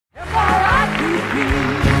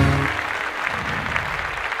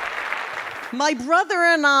My brother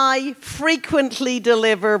and I frequently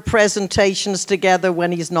deliver presentations together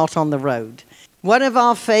when he's not on the road. One of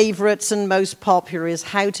our favorites and most popular is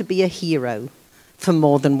How to Be a Hero for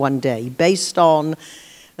More Than One Day, based on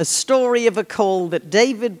a story of a call that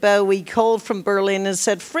David Bowie called from Berlin and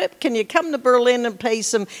said, Fripp, can you come to Berlin and play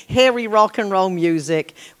some hairy rock and roll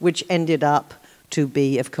music, which ended up to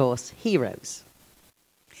be, of course, Heroes.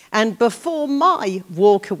 And before my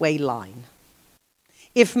walkaway line,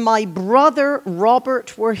 if my brother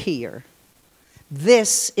Robert were here,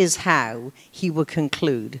 this is how he would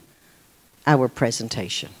conclude our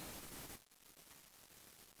presentation.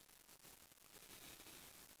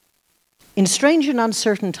 In strange and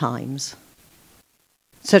uncertain times,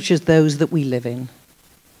 such as those that we live in,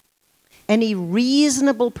 any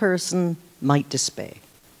reasonable person might despair.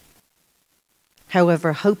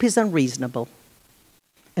 However, hope is unreasonable,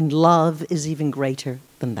 and love is even greater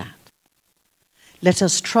than that. Let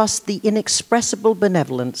us trust the inexpressible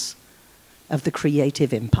benevolence of the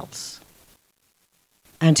creative impulse.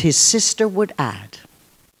 And his sister would add,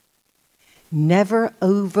 never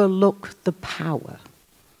overlook the power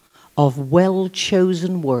of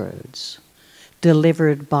well-chosen words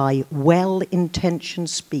delivered by well-intentioned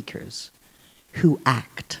speakers who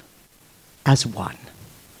act as one.